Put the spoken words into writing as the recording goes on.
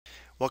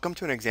Welcome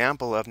to an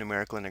example of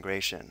numerical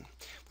integration.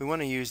 We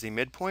want to use the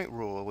midpoint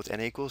rule with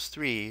n equals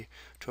 3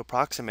 to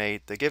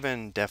approximate the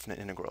given definite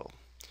integral.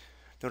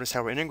 Notice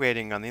how we're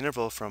integrating on the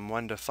interval from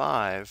 1 to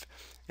 5,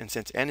 and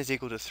since n is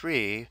equal to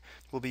 3,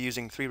 we'll be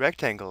using 3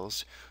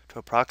 rectangles to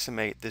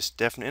approximate this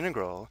definite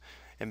integral,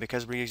 and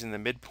because we're using the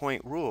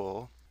midpoint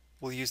rule,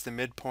 we'll use the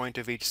midpoint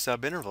of each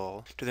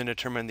subinterval to then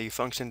determine the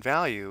function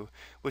value,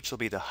 which will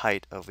be the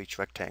height of each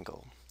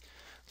rectangle.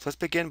 So let's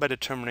begin by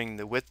determining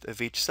the width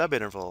of each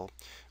subinterval,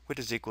 which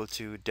is equal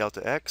to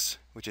delta x,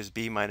 which is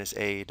b minus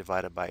a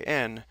divided by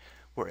n,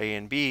 where a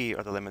and b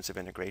are the limits of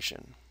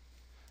integration.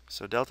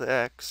 So delta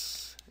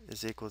x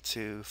is equal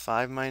to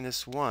 5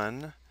 minus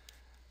 1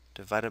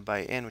 divided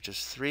by n, which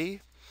is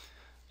 3.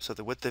 So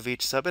the width of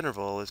each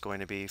subinterval is going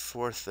to be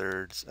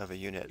 4/3 of a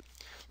unit.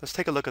 Let's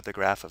take a look at the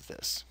graph of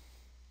this.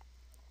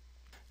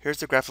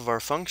 Here's the graph of our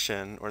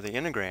function, or the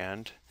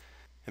integrand.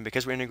 And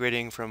because we're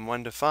integrating from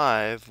 1 to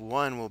 5,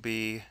 1 will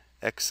be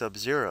x sub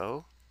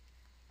 0.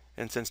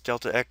 And since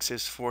delta x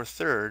is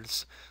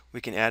 4/3,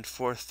 we can add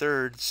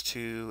 4/3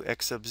 to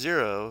x sub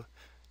 0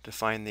 to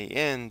find the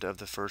end of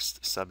the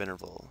first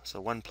subinterval. So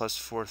 1 plus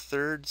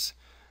 4/3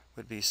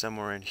 would be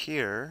somewhere in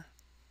here.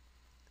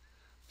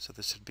 So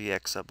this would be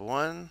x sub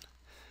 1.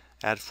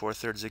 Add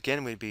 4/3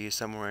 again would be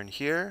somewhere in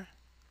here,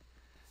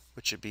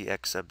 which would be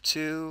x sub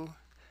 2.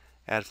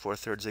 Add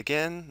 4/3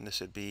 again, and this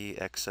would be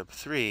x sub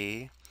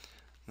 3.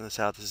 Notice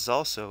how this is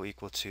also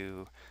equal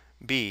to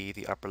b,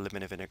 the upper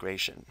limit of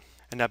integration.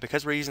 And now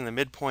because we're using the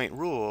midpoint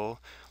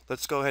rule,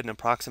 let's go ahead and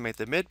approximate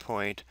the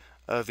midpoint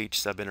of each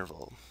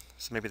subinterval.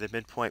 So maybe the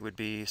midpoint would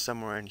be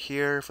somewhere in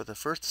here for the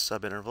first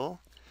subinterval,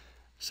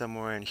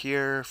 somewhere in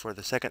here for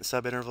the second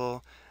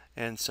subinterval,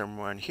 and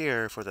somewhere in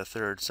here for the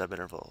third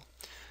subinterval.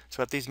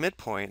 So at these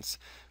midpoints,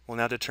 we'll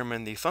now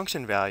determine the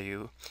function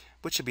value,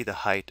 which would be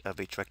the height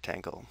of each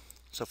rectangle.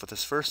 So for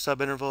this first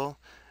subinterval,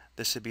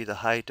 this would be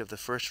the height of the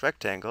first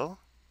rectangle.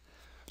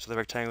 So the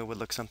rectangle would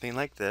look something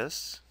like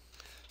this.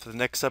 For the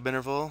next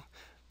subinterval,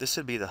 this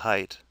would be the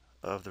height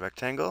of the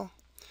rectangle.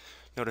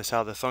 Notice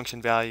how the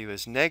function value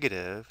is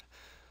negative,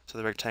 so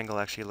the rectangle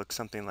actually looks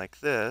something like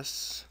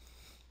this.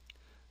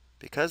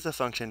 Because the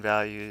function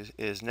value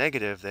is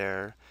negative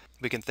there,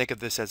 we can think of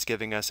this as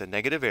giving us a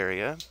negative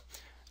area.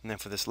 And then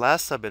for this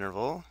last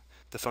subinterval,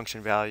 the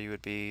function value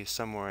would be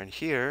somewhere in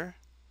here.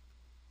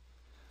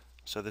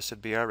 So this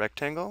would be our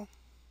rectangle.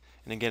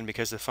 And again,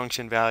 because the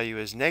function value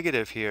is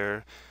negative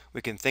here,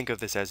 we can think of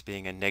this as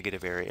being a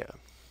negative area.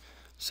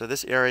 So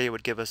this area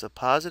would give us a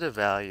positive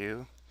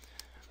value.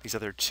 These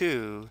other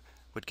two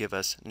would give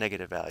us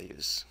negative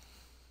values.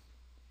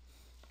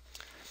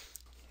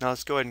 Now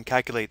let's go ahead and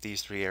calculate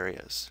these three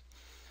areas.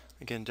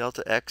 Again,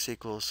 delta x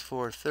equals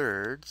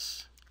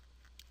 4/3.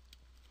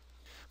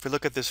 If we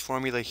look at this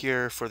formula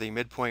here for the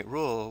midpoint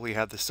rule, we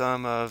have the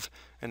sum of,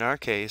 in our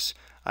case,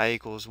 I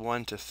equals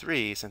 1 to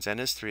 3, since n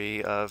is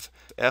 3, of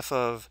f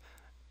of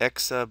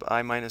x sub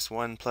I minus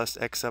 1 plus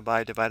x sub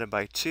I divided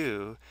by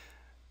 2.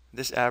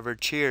 This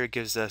average here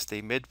gives us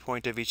the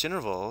midpoint of each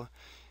interval,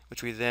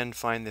 which we then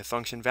find the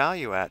function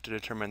value at to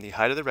determine the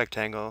height of the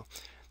rectangle,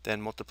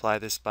 then multiply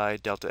this by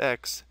delta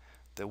x,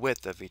 the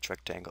width of each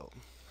rectangle.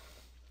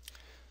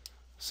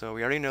 So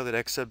we already know that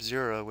x sub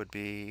 0 would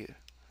be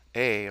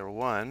a, or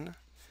 1.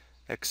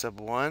 X sub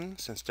 1,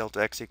 since delta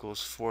x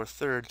equals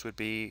 4/3, would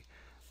be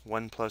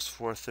 1 plus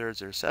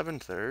 4/3, or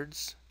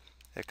 7/3.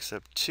 X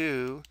sub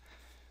 2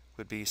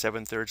 would be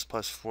 7/3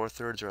 plus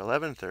 4/3, or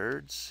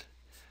 11/3.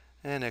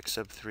 And x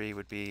sub 3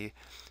 would be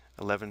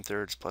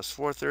 11/3 plus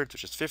 4/3,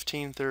 which is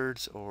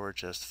 15/3, or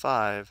just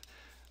 5.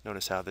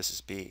 Notice how this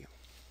is b.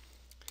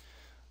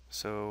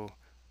 So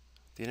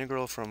the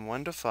integral from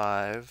 1 to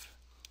 5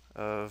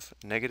 of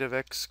negative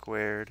x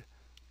squared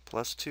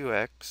plus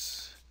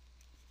 2x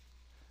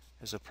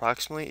is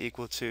approximately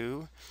equal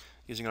to,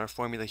 using our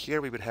formula here,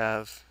 we would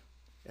have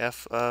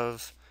f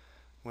of,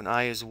 when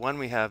I is 1,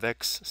 we have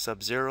x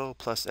sub 0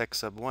 plus x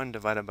sub 1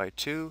 divided by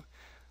 2,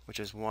 which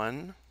is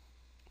 1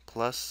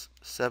 plus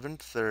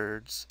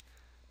 7/3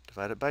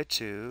 divided by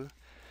 2.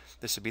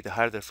 This would be the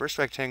height of the first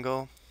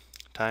rectangle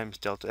times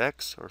delta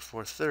x, or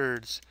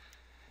 4/3,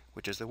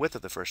 which is the width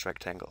of the first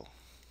rectangle,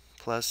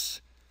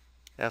 plus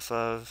f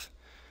of,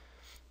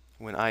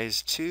 when I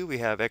is 2, we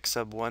have x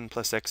sub 1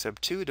 plus x sub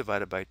 2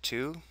 divided by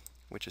 2,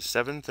 which is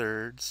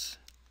 7/3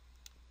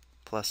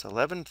 plus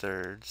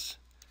 11/3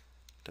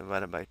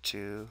 divided by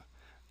 2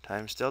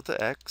 times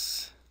delta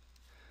x.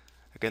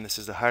 Again, this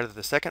is the height of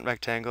the second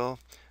rectangle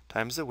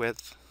times the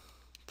width,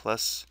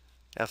 plus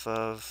f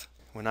of,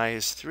 when I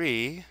is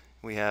 3,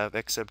 we have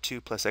x sub 2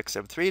 plus x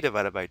sub 3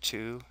 divided by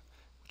 2,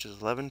 which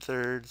is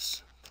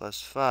 11/3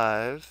 plus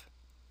 5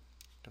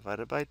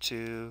 divided by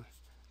 2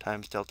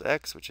 times delta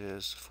x, which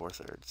is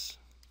 4/3.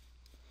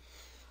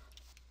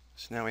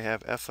 So now we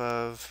have f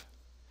of,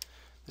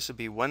 this would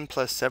be 1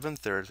 plus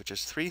 7/3, which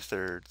is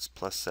 3/3,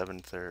 plus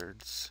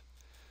 7/3,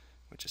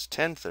 which is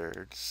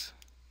 10/3.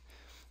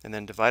 And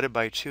then divided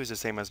by 2 is the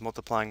same as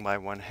multiplying by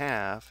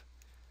 1/2.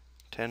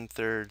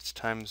 10/3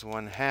 times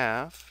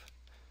 1/2,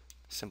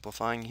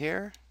 simplifying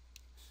here,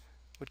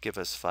 would give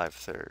us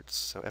 5/3.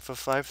 So f of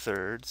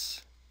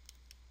 5/3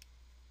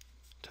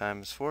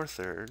 times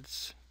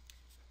 4/3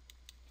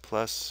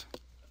 plus,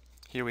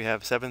 here we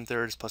have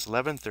 7/3 plus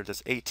 11/3,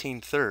 that's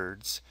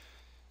 18/3,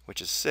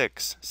 which is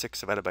 6. 6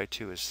 divided by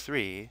 2 is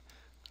 3.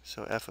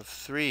 So f of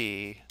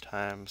 3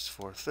 times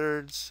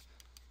 4/3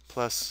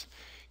 plus,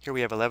 here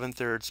we have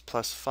 11/3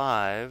 plus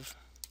 5.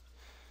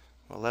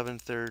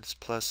 11/3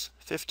 plus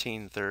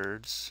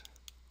 15/3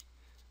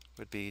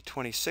 would be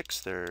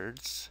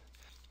 26/3.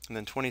 And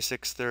then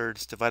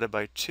 26/3 divided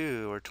by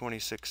 2, or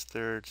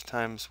 26/3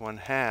 times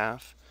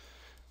 1/2.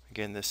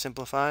 Again, this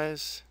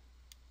simplifies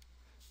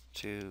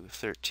to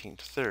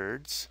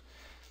 13/3.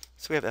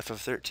 So we have f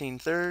of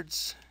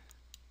 13/3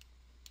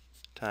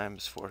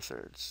 times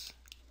 4/3.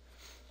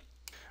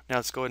 Now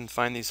let's go ahead and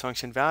find these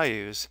function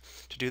values.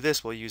 To do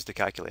this, we'll use the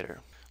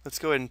calculator. Let's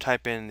go ahead and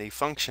type in the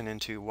function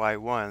into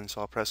y1.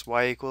 So I'll press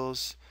y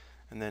equals,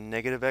 and then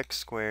negative x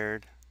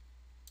squared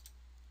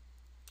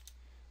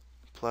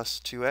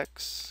plus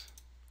 2x.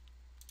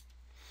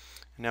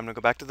 And now I'm going to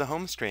go back to the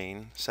home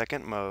screen,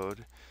 second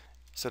mode.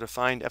 So to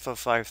find f of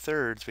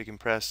 5/3, we can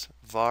press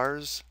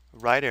vars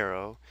right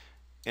arrow,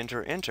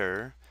 enter,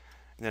 enter.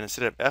 And then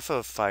instead of f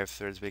of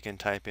 5/3, we can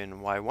type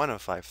in y1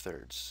 of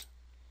 5/3.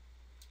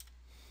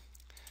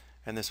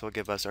 And this will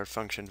give us our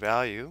function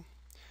value.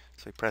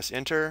 So we press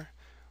enter.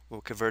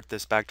 We'll convert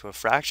this back to a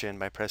fraction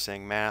by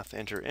pressing math,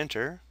 enter,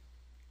 enter.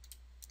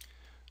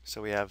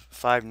 So we have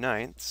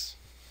 5/9,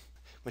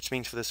 which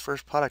means for this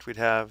first product we'd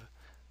have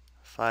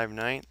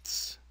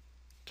 5/9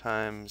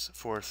 times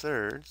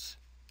 4/3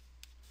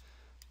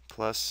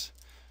 plus,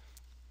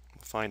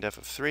 we'll find f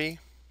of 3.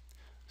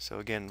 So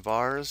again,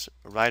 vars,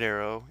 right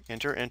arrow,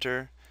 enter,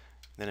 enter,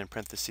 then in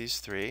parentheses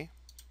 3,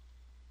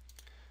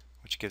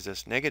 which gives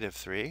us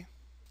 -3.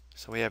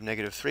 So we have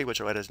 -3,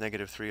 which I'll write as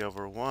 -3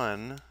 over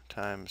 1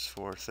 times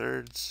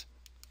 4/3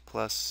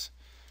 plus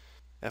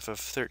f of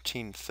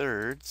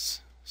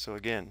 13/3. So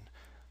again,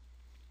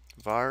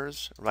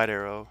 vars, right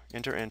arrow,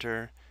 enter,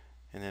 enter,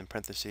 and then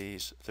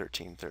parentheses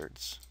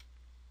 13/3.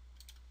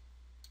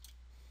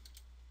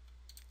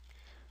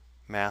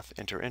 Math,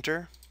 enter,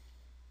 enter.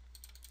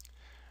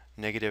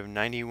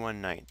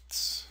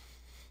 -91/9.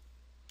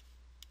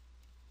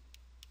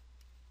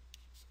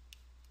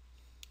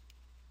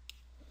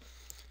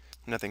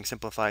 Nothing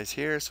simplifies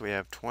here, so we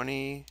have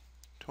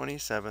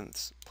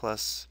 20/27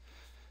 plus,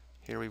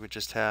 here we would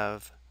just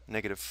have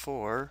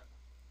 -4.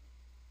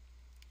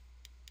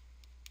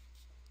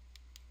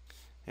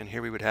 And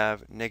here we would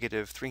have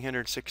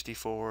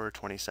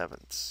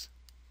 -364/27.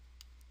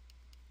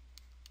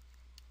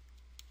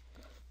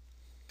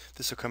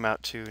 This will come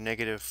out to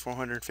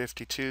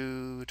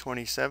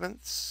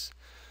 -452/27,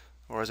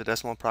 or as a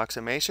decimal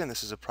approximation,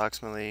 this is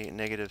approximately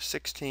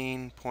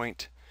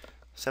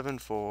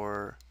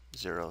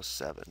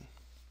 -16.7407.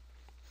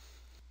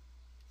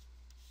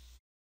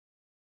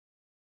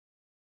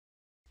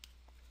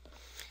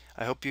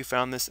 I hope you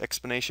found this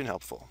explanation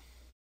helpful.